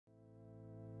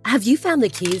Have you found the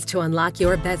keys to unlock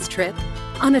your best trip?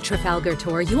 On a Trafalgar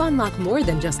tour, you unlock more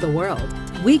than just the world.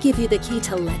 We give you the key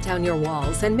to let down your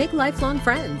walls and make lifelong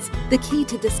friends. The key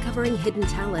to discovering hidden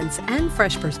talents and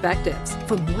fresh perspectives.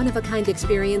 From one-of-a-kind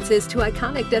experiences to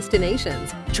iconic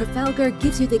destinations, Trafalgar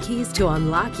gives you the keys to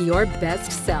unlock your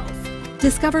best self.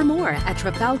 Discover more at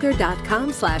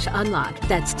trafalgar.com/unlock.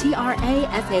 That's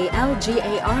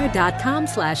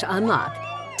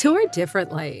TRAFALGAR.com/unlock. Tour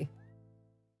differently.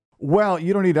 Well,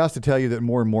 you don't need us to tell you that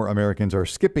more and more Americans are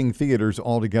skipping theaters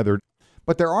altogether.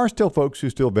 But there are still folks who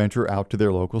still venture out to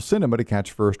their local cinema to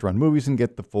catch first-run movies and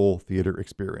get the full theater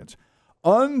experience.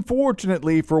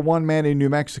 Unfortunately for one man in New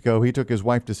Mexico, he took his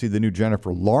wife to see the new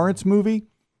Jennifer Lawrence movie,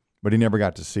 but he never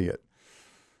got to see it.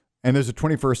 And there's a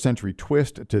 21st century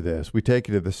twist to this. We take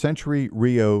you to the Century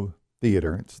Rio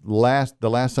Theater. It's the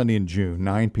last Sunday in June,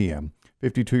 9 p.m.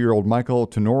 52-year-old Michael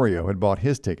Tenorio had bought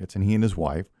his tickets, and he and his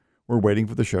wife were waiting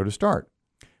for the show to start.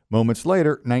 Moments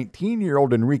later,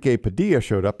 19-year-old Enrique Padilla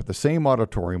showed up at the same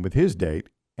auditorium with his date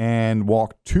and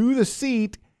walked to the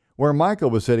seat where Michael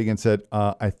was sitting and said,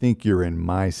 I think you're in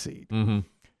my seat. Mm-hmm.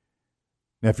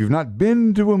 Now, if you've not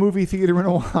been to a movie theater in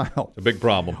a while, a big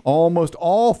problem. Almost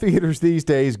all theaters these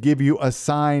days give you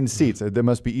assigned seats. They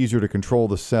must be easier to control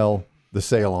the sale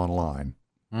online.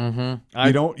 Mm-hmm.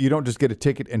 You don't just get a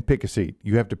ticket and pick a seat.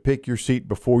 You have to pick your seat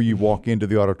before you walk into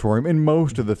the auditorium in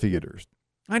most of the theaters.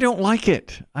 I don't like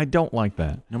it. I don't like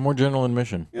that. No more general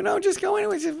admission. Just go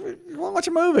anyway. You want to watch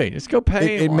a movie? Just go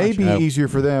pay. It may be easier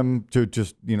for them to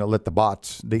just let the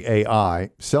bots, the AI,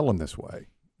 sell them this way.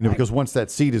 Because once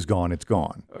that seat is gone, it's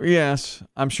gone. Yes,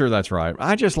 I'm sure that's right.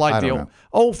 I just like the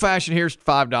old-fashioned, here's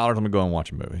 $5, I'm going to go and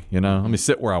watch a movie. Let me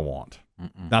sit where I want.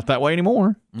 Not that way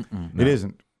anymore. No. It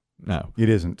isn't. No. It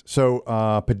isn't. So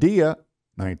Padilla,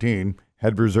 19,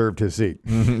 had reserved his seat.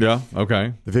 Yeah,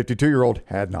 okay. The 52-year-old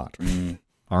had not.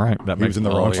 All right. That makes in the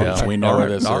wrong seat. Yeah, we know where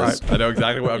this is. All right. I know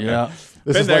exactly what. Okay. Yeah.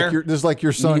 This is like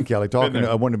your son, Kelly, talking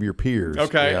to one of your peers.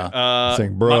 Okay. Yeah.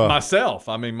 Saying, bruh. Myself.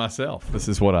 This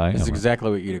is what I am. This is exactly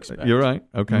what you'd expect. You're right.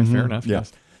 Okay. Fair enough. Yeah.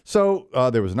 Yes. So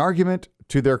there was an argument.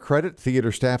 To their credit,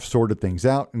 theater staff sorted things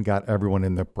out and got everyone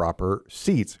in the proper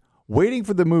seats, waiting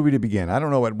for the movie to begin. I don't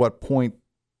know at what point,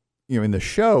 in the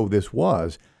show this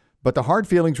was, but the hard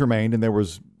feelings remained, and there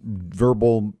was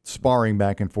verbal sparring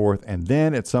back and forth. And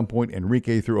then at some point,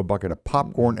 Enrique threw a bucket of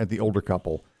popcorn at the older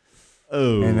couple.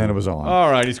 Oh. And then it was on. All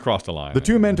right, he's crossed the line. The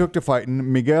two men took to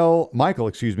fighting.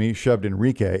 Michael, shoved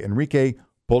Enrique. Enrique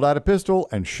pulled out a pistol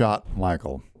and shot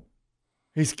Michael.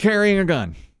 He's carrying a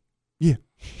gun. Yeah.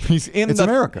 It's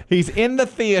America. He's in the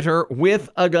theater with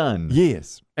a gun.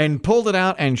 Yes. And pulled it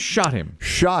out and shot him.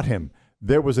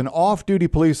 There was an off-duty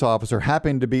police officer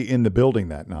happened to be in the building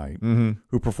that night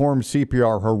who performed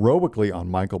CPR heroically on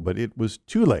Michael, but it was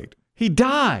too late. He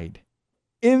died.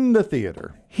 In the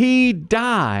theater. He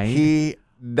died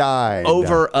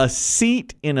over a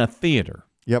seat in a theater.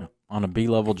 Yep. On a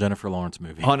B-level Jennifer Lawrence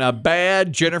movie. On a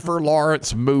bad Jennifer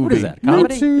Lawrence movie. What is that?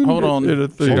 Comedy? Hold on. She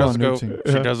Hold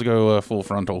does go full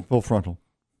frontal. Full frontal.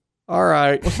 All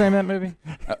right. What's the name of that movie?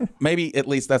 Maybe at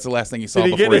least that's the last thing he saw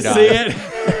Did he before get to see it?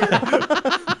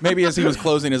 Maybe as he was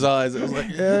closing his eyes, it was like,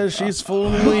 yeah, she's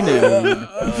fully nude.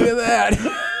 Look at that.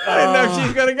 I didn't know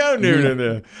she's going to go nude in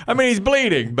there. I mean, he's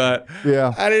bleeding, but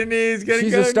yeah, I didn't know he's going to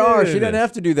go She's a star. nude She doesn't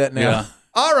have to do that now. Yeah.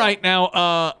 All right.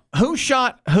 Now, who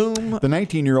shot whom? The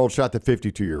 19-year-old shot the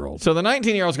 52-year-old. So the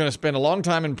 19-year-old's going to spend a long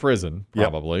time in prison,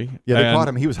 probably. Yeah, they caught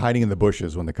him. He was hiding in the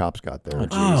bushes when the cops got there.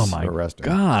 Oh, my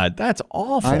God. That's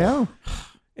awful. I know.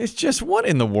 It's just, what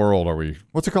in the world are we?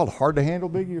 What's it called? Hard to Handle,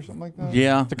 Biggie, or something like that?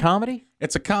 Yeah. It's a comedy?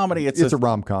 It's a comedy. It's a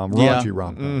rom-com, raunchy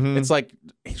rom-com. Mm-hmm. It's like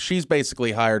she's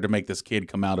basically hired to make this kid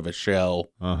come out of his shell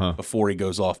before he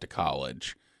goes off to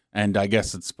college. And I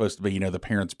guess it's supposed to be, the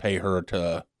parents pay her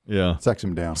to sex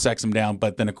him down.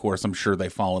 But then, of course, I'm sure they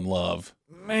fall in love.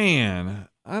 Man,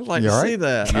 I'd like to all see right?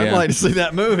 that. Yeah. I'd like to see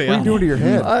that movie. What are you doing to your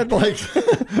head? I'd like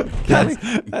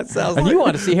that sounds And like you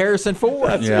want to see Harrison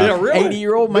Ford? Yeah, really.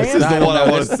 80-year-old man? This is the one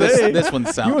I want to see. This one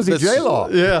sounds. You want to see J-Law?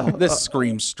 Yeah. This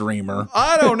screams streamer.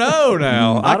 I don't know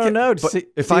now. I don't know. But See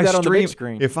if I that on the stream, big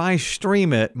screen. if I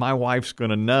stream it, my wife's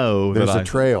going to know There's that a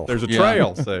trail. There's a Yeah.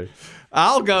 trail. See,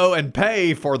 I'll go and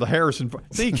pay for the Harrison Ford.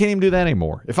 See, you can't even do that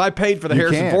anymore. If I paid for the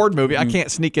Harrison can't. Ford movie, I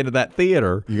can't sneak into that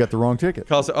theater. You got the wrong ticket.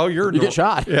 Because, you get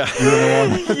shot. Yeah.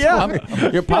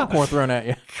 Your popcorn thrown at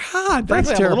you. God, that's Frankly, I'm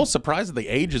a terrible. little surprised at the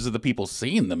ages of the people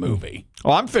seeing the movie.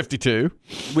 Oh, I'm 52.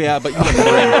 Yeah, but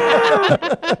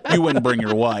you wouldn't bring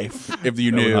your wife if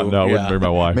you knew. No, I wouldn't bring my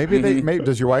wife. Maybe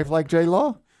does your wife like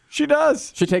J-Law? She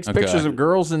does. She takes pictures of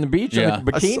girls in the beach in a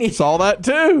bikini. Saw that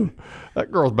too. That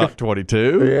girl's about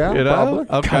 22. Yeah, you know? probably.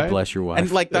 Okay. God bless your wife.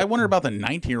 And like, I wonder about the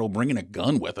 19-year-old bringing a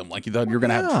gun with him. Like, you thought you're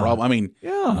going to have trouble. I mean,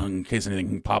 in case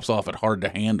anything pops off, it's hard to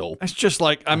handle. It's just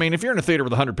like, I mean, if you're in a theater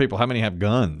with 100 people, how many have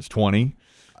guns? 20?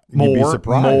 You'd be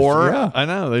surprised. More. Yeah. I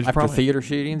know. After theater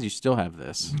shootings, you still have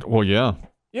this. Well, yeah.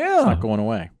 Yeah. It's not going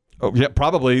away. Oh, yeah,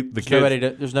 probably the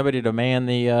kids. There's nobody to man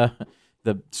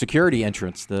the security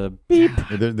entrance, the beep.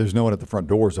 There's no one at the front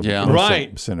doors of most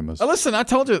Right. cinemas. Listen, I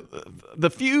told you, the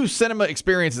few cinema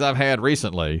experiences I've had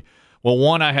recently, well,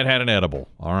 one, I had an edible,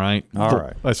 all right? All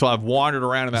right. So I've wandered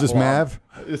around in that Is this bar. Mav?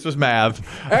 This was Mav.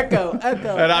 Echo.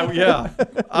 And I was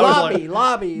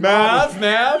lobby. Mav.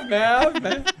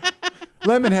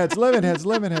 Lemonheads.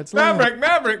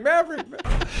 Maverick.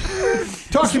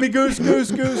 Talk to me, Goose.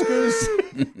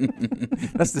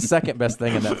 That's the second best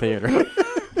thing in that theater.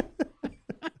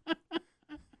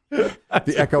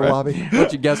 The Echo Lobby. Why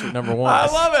don't you guess what number one I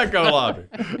is? love Echo Lobby.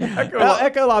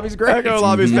 Echo Lobby's great. Echo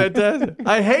Lobby's fantastic.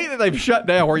 I hate that they've shut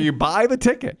down where you buy the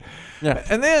ticket. Yeah.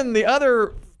 And then the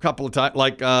other couple of times,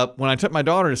 like when I took my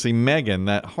daughter to see Megan,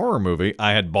 that horror movie,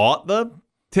 I had bought the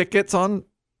tickets on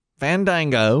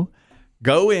Fandango.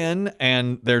 Go in,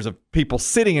 and there's people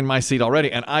sitting in my seat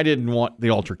already, and I didn't want the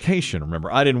altercation,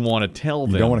 remember? I didn't want to tell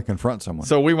them. You don't want to confront someone.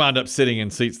 So we wound up sitting in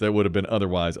seats that would have been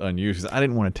otherwise unused. I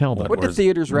didn't want to tell them. What do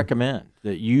theaters recommend?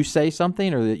 That you say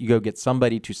something, or that you go get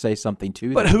somebody to say something to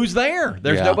them? But who's there?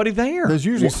 There's nobody there. There's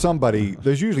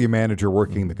usually a manager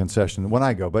working the concession when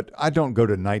I go, but I don't go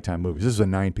to nighttime movies. This is a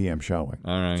 9 p.m. showing.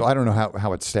 All right. So I don't know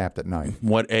how it's staffed at night.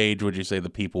 What age would you say the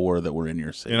people were that were in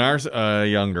your seat? In ours,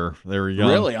 younger. They were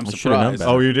young. Really? I'm should've known surprised. better.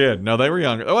 Oh, you did? No, they were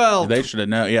younger. Well, They should have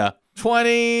known. Yeah.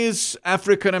 20s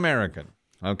African American.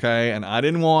 Okay, and I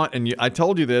didn't want, and I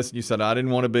told you this. And you said I didn't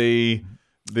want to be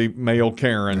the male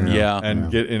Karen,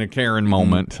 get in a Karen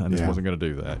moment. I just wasn't going to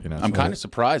do that. I'm kind of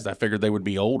surprised. I figured they would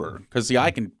be older because see, I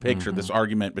can picture this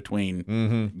argument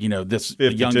between this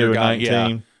 52 younger guy. and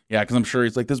 19. Yeah, because I'm sure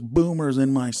he's like, this boomer's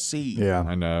in my seat. Yeah.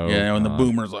 I know. And the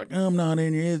boomer's like, I'm not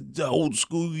in here. It's old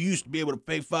school. You used to be able to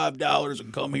pay $5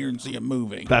 and come here and see a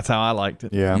movie. That's how I liked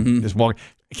it. Yeah. Just walk.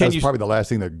 That's probably the last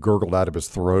thing that gurgled out of his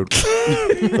throat.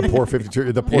 The poor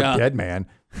 52, the poor dead man.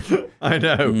 I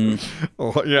know.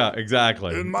 Oh, yeah,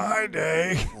 exactly. In my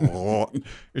day.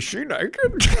 Is she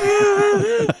naked?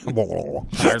 That's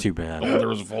too bad. There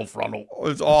was a full frontal.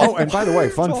 It's awful. Oh, and by the way,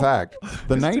 fun fact: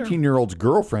 the 19-year-old's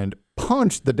girlfriend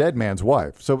punched the dead man's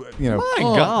wife. So My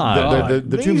God.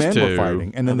 the two These men were two.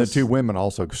 fighting, and then the two women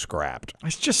also scrapped.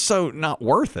 It's just so not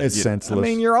worth it. It's senseless. I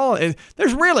mean,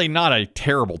 there's really not a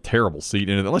terrible seat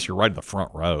in it unless you're right in the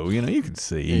front row. You can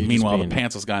see. Meanwhile, the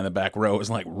pantsless guy in the back row is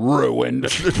like ruined.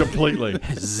 Completely.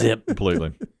 Zip.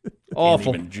 Completely. Awful.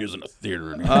 Awful. Even jizz in a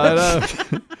theater. I know.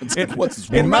 It's like, what's this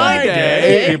In wrong? my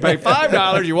day, you pay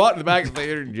 $5, you walk to the back of the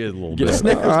theater and jizz a little Get a bit.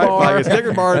 Snickers All right, bar. fine, a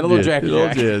Snickers bar And a little Jackie little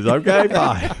Jack. jizz. Okay,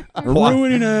 fine.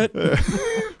 Ruining it.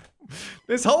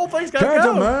 This whole thing's got to Can't a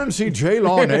go. man see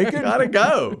J-Law naked? It's got to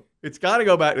go. It's got to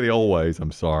go back to the old ways.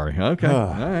 I'm sorry. Okay. All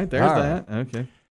right. There's All right. that. Okay.